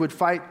servants would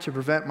fight to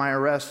prevent my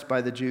arrest by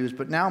the Jews,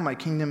 but now my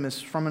kingdom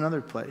is from another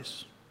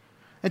place.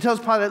 It tells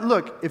Pilate,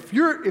 look, if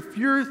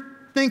you're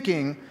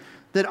thinking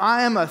that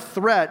I am a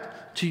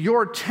threat to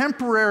your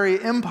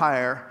temporary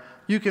empire,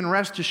 you can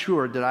rest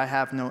assured that I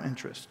have no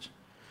interest.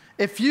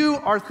 If you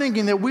are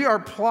thinking that we are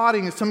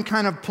plotting some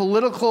kind of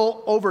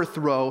political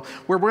overthrow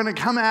where we're going to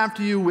come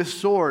after you with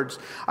swords,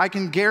 I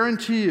can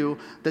guarantee you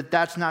that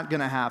that's not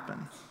going to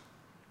happen.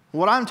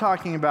 What I'm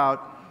talking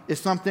about is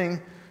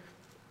something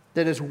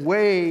that is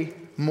way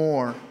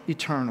more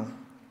eternal.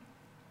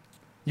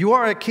 You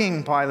are a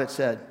king, Pilate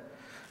said.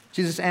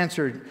 Jesus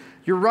answered,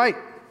 you're right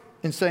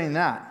in saying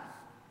that.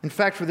 In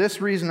fact, for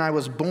this reason I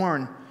was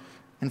born,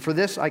 and for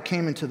this I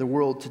came into the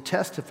world, to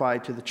testify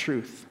to the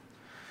truth.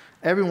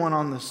 Everyone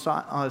on the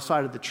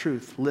side of the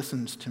truth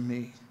listens to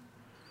me.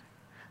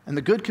 And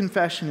the good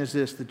confession is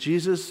this, that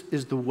Jesus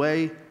is the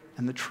way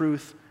and the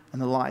truth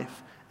and the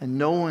life, and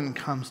no one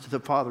comes to the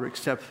Father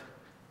except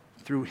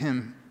through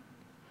him.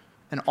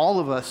 And all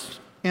of us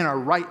in our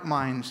right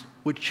minds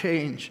would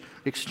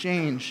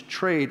exchange,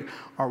 trade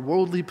our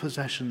worldly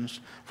possessions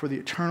for the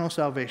eternal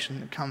salvation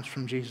that comes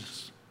from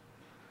Jesus.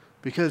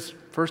 Because,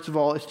 first of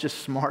all, it's just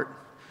smart,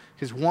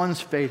 because one's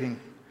fading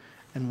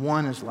and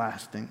one is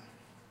lasting.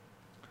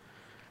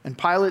 And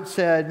Pilate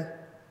said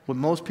what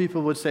most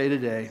people would say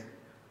today,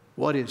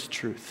 what is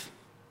truth?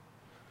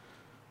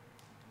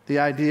 The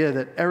idea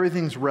that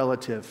everything's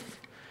relative.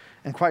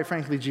 And quite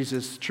frankly,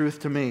 Jesus,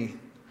 truth to me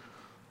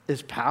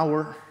is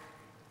power.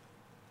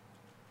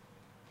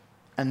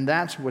 And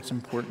that's what's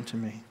important to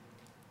me.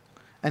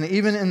 And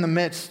even in the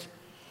midst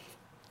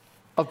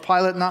of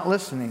Pilate not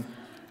listening,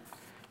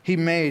 he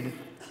made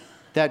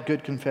that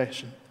good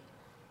confession.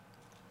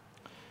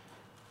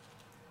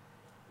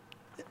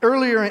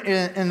 Earlier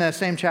in that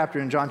same chapter,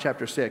 in John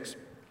chapter 6,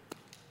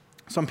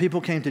 some people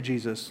came to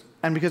Jesus.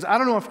 And because I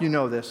don't know if you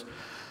know this,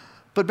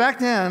 but back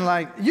then,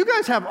 you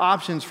guys have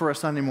options for a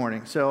Sunday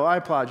morning. So I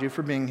applaud you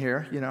for being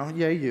here,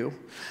 yay you.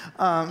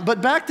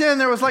 But back then,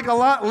 there was a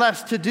lot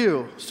less to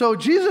do. So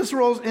Jesus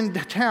rolls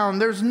into town.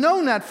 There's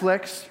no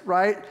Netflix,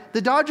 right?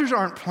 The Dodgers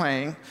aren't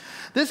playing.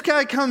 This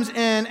guy comes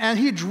in and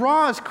he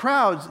draws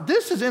crowds.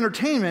 This is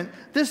entertainment.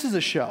 This is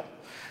a show.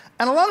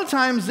 And a lot of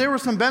times there were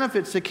some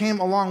benefits that came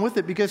along with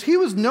it because he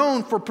was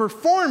known for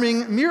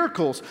performing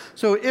miracles.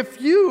 So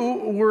if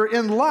you were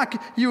in luck,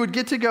 you would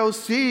get to go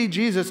see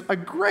Jesus, a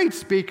great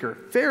speaker,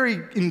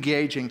 very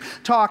engaging,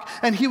 talk,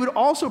 and he would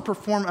also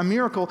perform a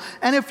miracle.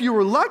 And if you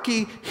were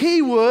lucky,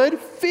 he would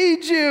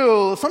feed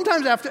you,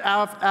 sometimes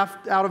out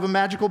of a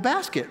magical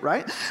basket,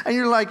 right? And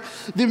you're like,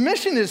 the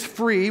mission is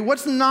free.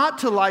 What's not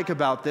to like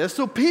about this?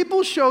 So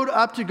people showed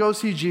up to go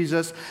see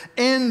Jesus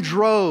in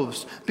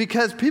droves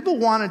because people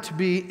wanted to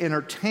be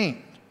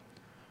entertained.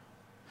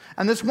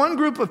 And this one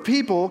group of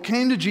people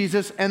came to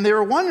Jesus and they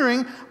were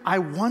wondering, I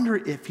wonder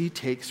if he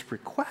takes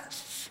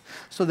requests.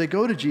 So they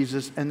go to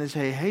Jesus and they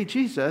say, hey,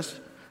 Jesus,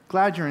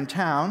 glad you're in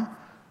town.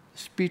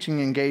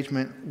 Speaking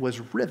engagement was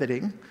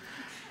riveting.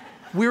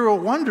 We were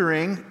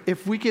wondering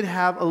if we could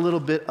have a little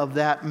bit of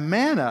that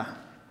manna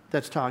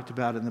that's talked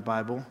about in the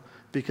Bible,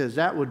 because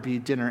that would be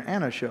dinner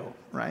and a show,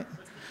 right?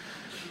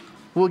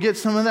 We'll get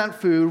some of that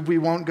food. We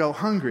won't go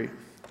hungry.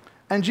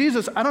 And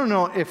Jesus, I don't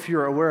know if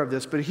you're aware of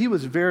this, but he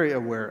was very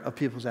aware of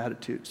people's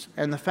attitudes.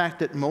 And the fact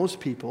that most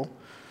people,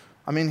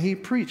 he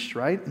preached,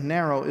 right?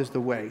 Narrow is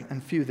the way,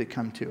 and few that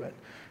come to it.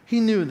 He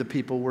knew the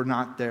people were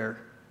not there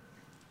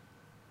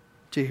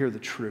to hear the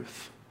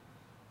truth.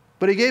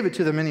 But he gave it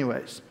to them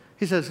anyways.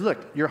 He says, look,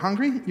 you're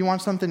hungry? You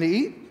want something to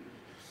eat?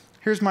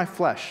 Here's my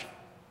flesh.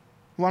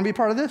 You want to be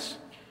part of this?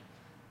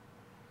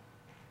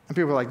 And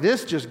people are like,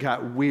 this just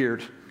got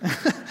weird,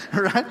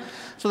 right?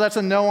 So that's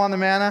a no on the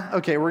manna.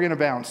 Okay, we're going to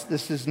bounce.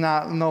 This is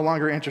no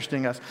longer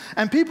interesting us.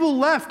 And people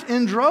left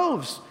in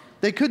droves.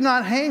 They could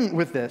not hang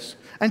with this.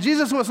 And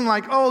Jesus wasn't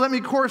like, oh, let me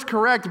course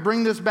correct,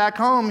 bring this back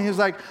home. He was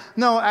like,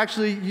 no,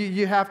 actually,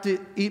 you have to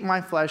eat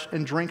my flesh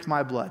and drink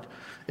my blood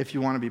if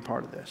you want to be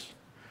part of this.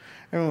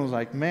 Everyone was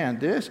like, man,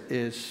 this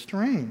is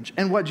strange.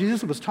 And what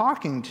Jesus was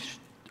talking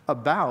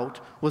about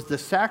was the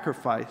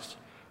sacrifice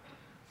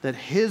that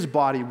his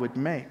body would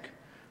make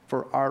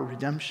for our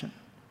redemption.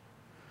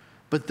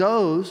 But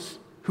those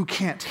who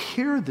can't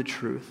hear the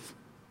truth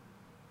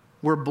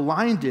were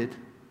blinded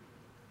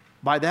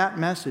by that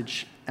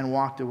message and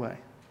walked away.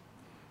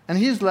 And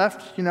he's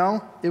left,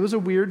 it was a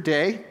weird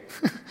day.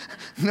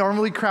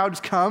 Normally crowds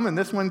come, and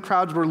this one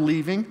crowds were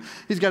leaving.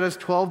 He's got his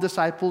 12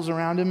 disciples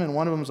around him, and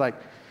one of them was like,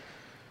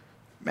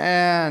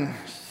 man,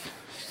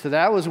 so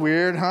that was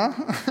weird, huh?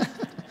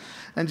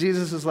 And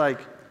Jesus is like,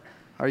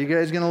 are you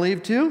guys going to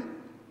leave too?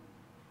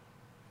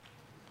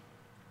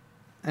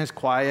 And it's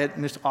quiet,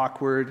 and it's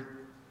awkward.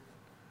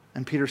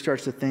 And Peter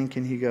starts to think,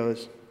 and he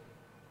goes,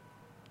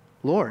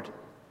 Lord,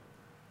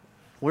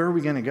 where are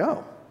we going to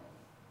go?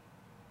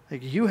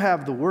 You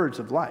have the words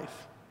of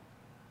life.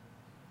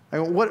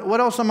 What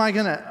else am I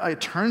going to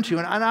turn to?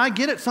 And I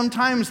get it.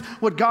 Sometimes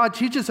what God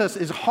teaches us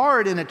is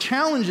hard and it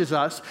challenges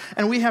us,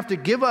 and we have to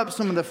give up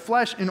some of the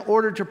flesh in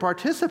order to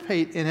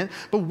participate in it.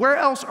 But where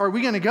else are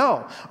we going to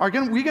go? Are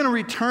we going to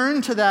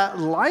return to that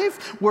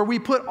life where we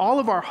put all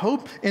of our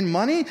hope in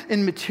money,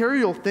 in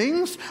material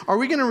things? Are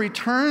we going to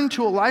return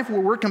to a life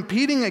where we're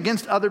competing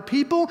against other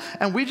people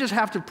and we just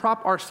have to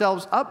prop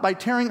ourselves up by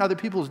tearing other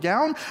people's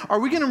down?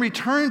 Are we going to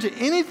return to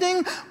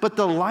anything but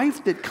the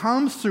life that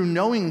comes through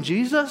knowing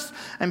Jesus?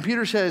 And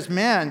Peter says,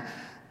 man,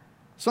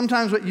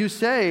 sometimes what you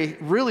say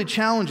really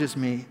challenges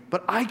me,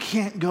 but I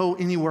can't go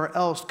anywhere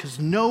else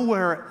because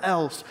nowhere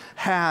else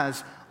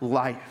has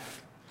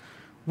life.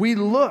 We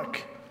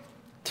look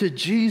to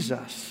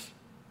Jesus.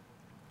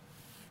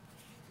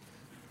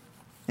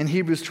 In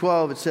Hebrews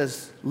 12, it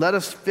says, let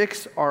us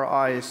fix our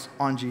eyes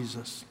on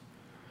Jesus.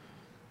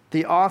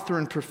 the author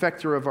and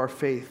perfecter of our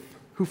faith,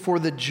 who for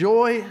the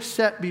joy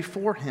set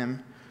before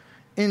him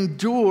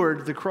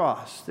endured the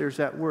cross. There's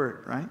that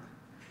word, right?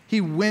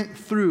 He went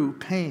through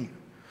pain,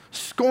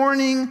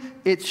 scorning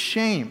its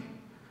shame,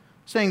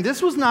 saying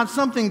this was not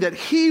something that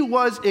he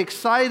was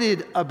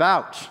excited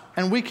about,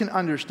 and we can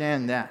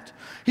understand that.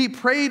 He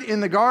prayed in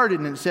the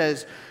garden and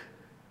says,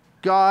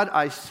 God,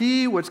 I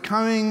see what's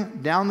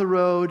coming down the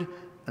road,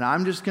 and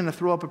I'm just going to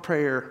throw up a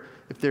prayer.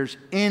 If there's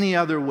any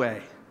other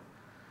way,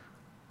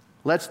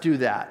 let's do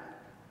that.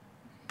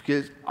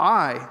 Because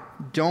I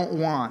don't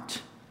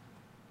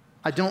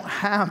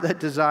have that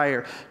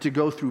desire to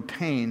go through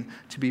pain,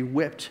 to be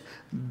whipped,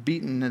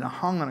 beaten, and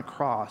hung on a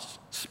cross,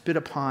 spit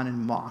upon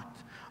and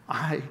mocked.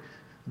 I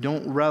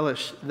don't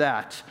relish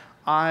that.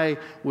 I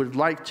would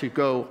like to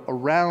go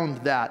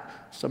around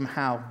that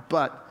somehow,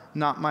 but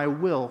not my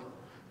will,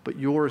 but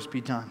yours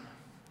be done.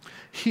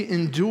 He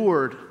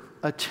endured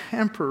a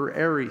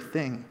temporary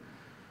thing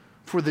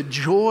for the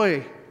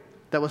joy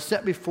that was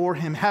set before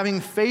him, having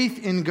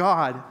faith in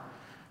God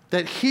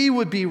that he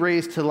would be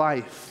raised to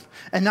life.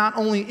 And not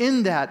only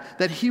in that,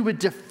 that he would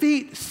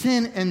defeat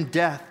sin and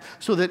death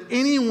so that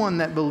anyone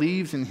that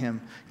believes in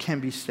him can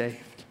be saved.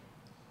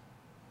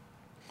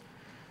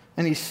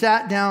 And he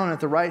sat down at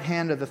the right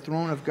hand of the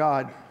throne of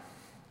God.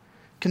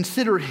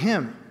 Consider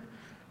him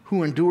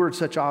who endured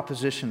such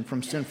opposition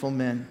from sinful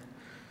men,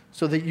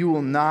 so that you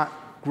will not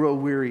grow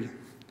weary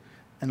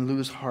and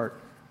lose heart.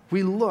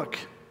 We look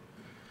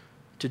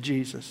to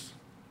Jesus.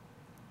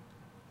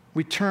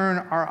 We turn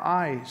our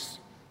eyes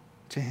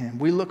to him.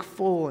 We look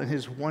full in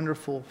his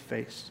wonderful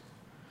face.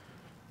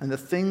 And the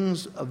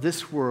things of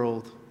this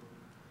world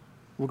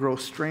will grow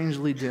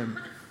strangely dim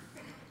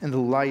in the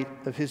light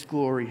of his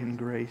glory and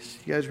grace.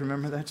 You guys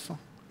remember that song?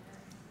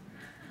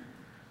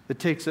 That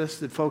takes us,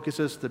 that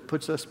focuses us, that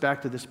puts us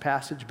back to this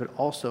passage, but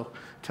also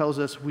tells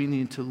us we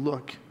need to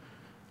look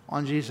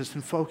on Jesus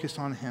and focus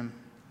on him.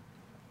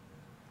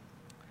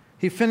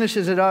 He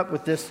finishes it up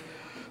with this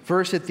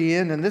verse at the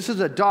end, and this is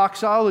a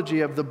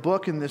doxology of the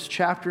book in this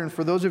chapter. And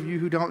for those of you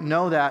who don't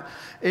know that,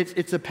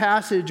 it's a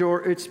passage,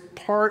 or it's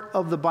part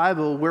of the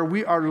Bible where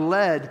we are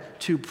led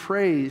to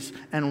praise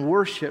and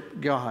worship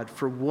God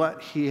for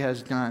what he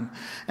has done.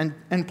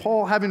 And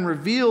Paul, having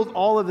revealed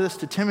all of this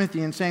to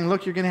Timothy and saying,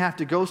 look, you're going to have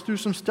to go through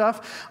some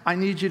stuff. I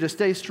need you to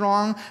stay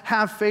strong,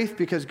 have faith,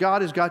 because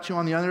God has got you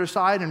on the other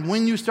side. And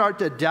when you start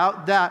to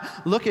doubt that,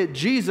 look at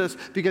Jesus,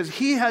 because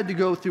he had to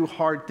go through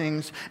hard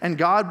things, and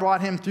God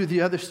brought him through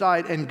the other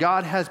side. And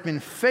God has been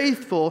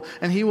faithful,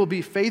 and he will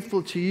be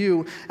faithful to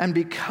you. And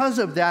because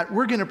of that,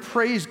 we're going to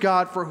praise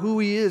God for who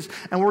he is,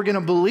 and we're going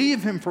to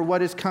believe him for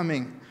what is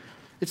coming.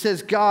 It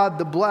says, God,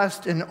 the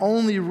blessed and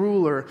only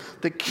ruler,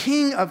 the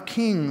King of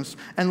kings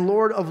and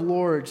Lord of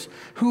lords,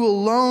 who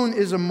alone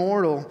is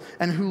immortal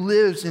and who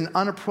lives in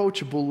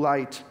unapproachable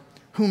light,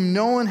 whom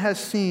no one has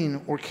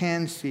seen or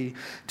can see.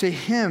 To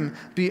him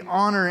be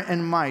honor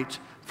and might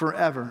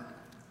forever.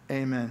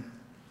 Amen.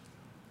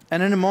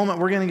 And in a moment,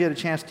 we're going to get a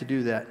chance to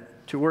do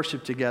that, to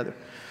worship together.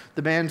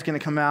 The band's going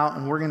to come out,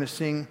 and we're going to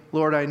sing,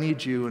 Lord, I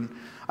Need You. And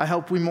I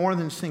hope we more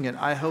than sing it.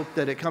 I hope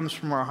that it comes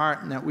from our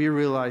heart and that we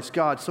realize,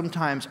 God,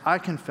 sometimes I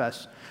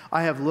confess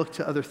I have looked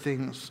to other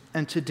things.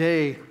 And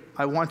today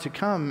I want to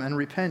come and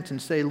repent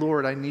and say,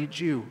 Lord, I need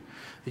you.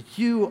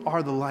 You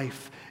are the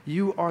life.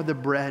 You are the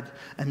bread.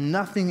 And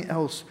nothing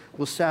else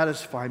will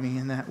satisfy me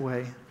in that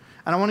way.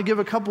 And I want to give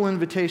a couple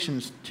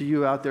invitations to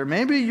you out there.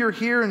 Maybe you're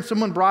here and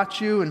someone brought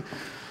you and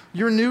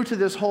you're new to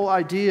this whole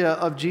idea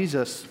of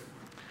Jesus.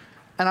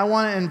 And I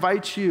want to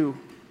invite you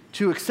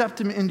to accept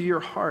him into your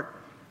heart,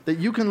 that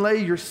you can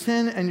lay your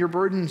sin and your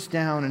burdens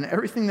down and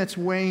everything that's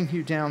weighing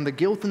you down, the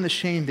guilt and the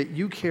shame that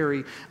you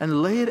carry,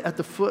 and lay it at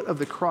the foot of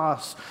the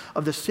cross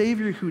of the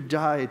Savior who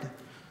died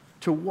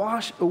to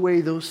wash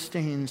away those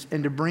stains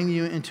and to bring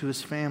you into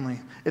his family.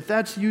 If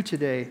that's you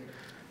today,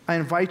 I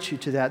invite you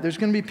to that. There's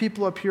going to be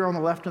people up here on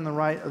the left and the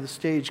right of the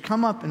stage.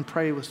 Come up and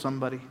pray with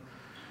somebody.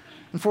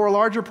 And for a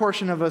larger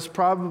portion of us,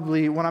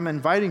 probably what I'm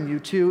inviting you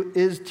to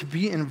is to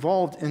be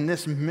involved in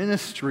this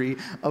ministry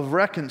of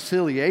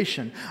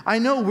reconciliation. I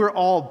know we're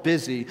all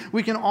busy.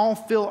 We can all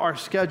fill our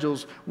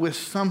schedules with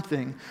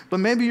something. But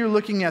maybe you're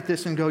looking at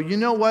this and go, you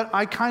know what?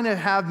 I kind of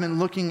have been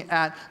looking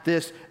at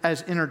this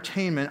as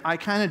entertainment. I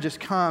kind of just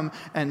come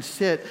and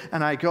sit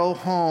and I go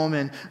home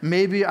and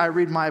maybe I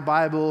read my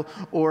Bible,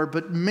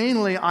 but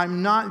mainly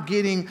I'm not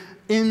getting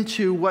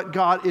into what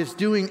God is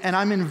doing, and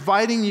I'm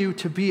inviting you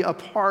to be a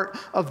part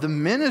of the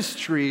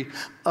ministry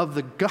of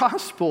the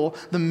gospel,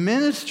 the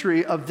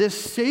ministry of this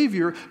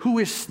Savior who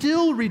is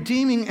still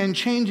redeeming and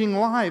changing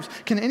lives.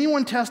 Can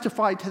anyone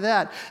testify to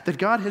that? That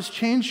God has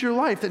changed your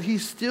life, that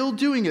he's still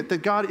doing it,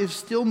 that God is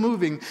still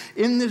moving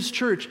in this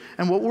church.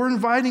 And what we're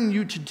inviting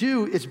you to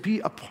do is be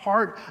a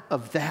part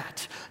of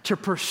that, to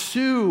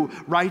pursue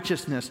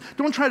righteousness.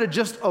 Don't try to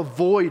just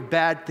avoid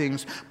bad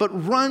things, but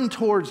run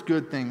towards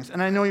good things.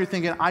 And I know you're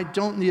thinking, I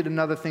don't need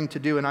another thing to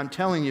do. And I'm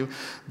telling you,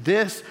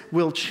 this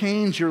will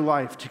change your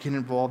life to get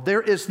involved.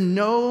 There is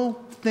no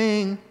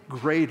thing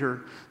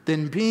greater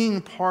than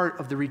being part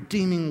of the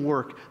redeeming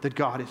work that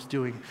God is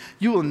doing.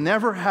 You will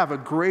never have a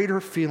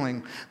greater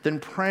feeling than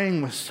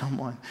praying with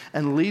someone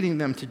and leading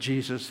them to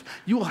Jesus.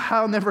 You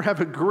will never have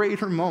a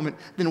greater moment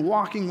than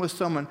walking with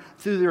someone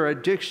through their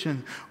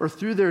addiction or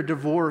through their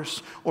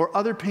divorce or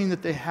other pain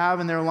that they have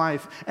in their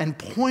life and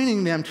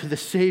pointing them to the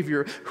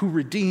Savior who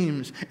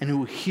redeems and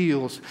who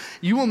heals.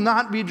 You will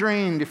not be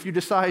drained if you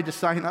decide to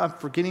sign up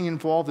for getting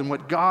involved in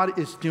what God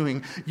is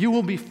doing. You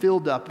will be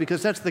filled up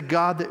because that's the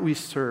God that we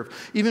serve.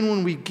 Even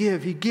when we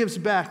give, he gives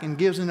back and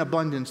gives in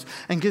abundance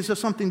and gives us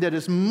something that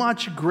is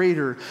much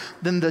greater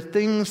than the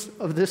things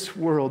of this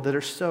world that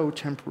are so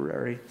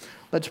temporary.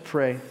 Let's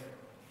pray.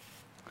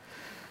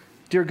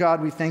 Dear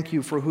God, we thank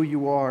you for who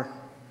you are.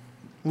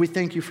 We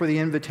thank you for the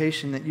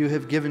invitation that you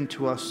have given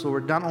to us,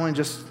 Lord, not only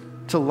just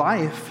to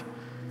life,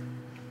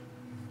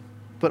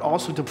 but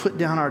also to put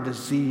down our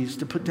disease,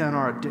 to put down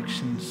our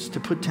addictions, to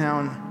put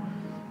down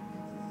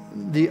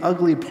the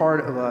ugly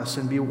part of us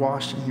and be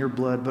washed in your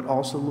blood, but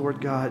also,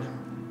 Lord God,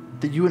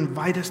 that you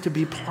invite us to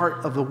be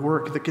part of the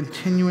work, the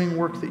continuing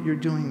work that you're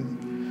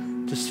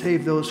doing to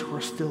save those who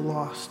are still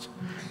lost.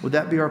 Would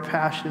that be our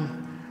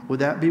passion? Would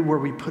that be where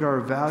we put our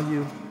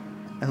value?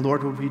 And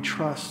Lord, would we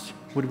trust?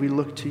 Would we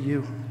look to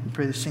you? We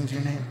pray these things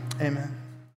in your name. Amen.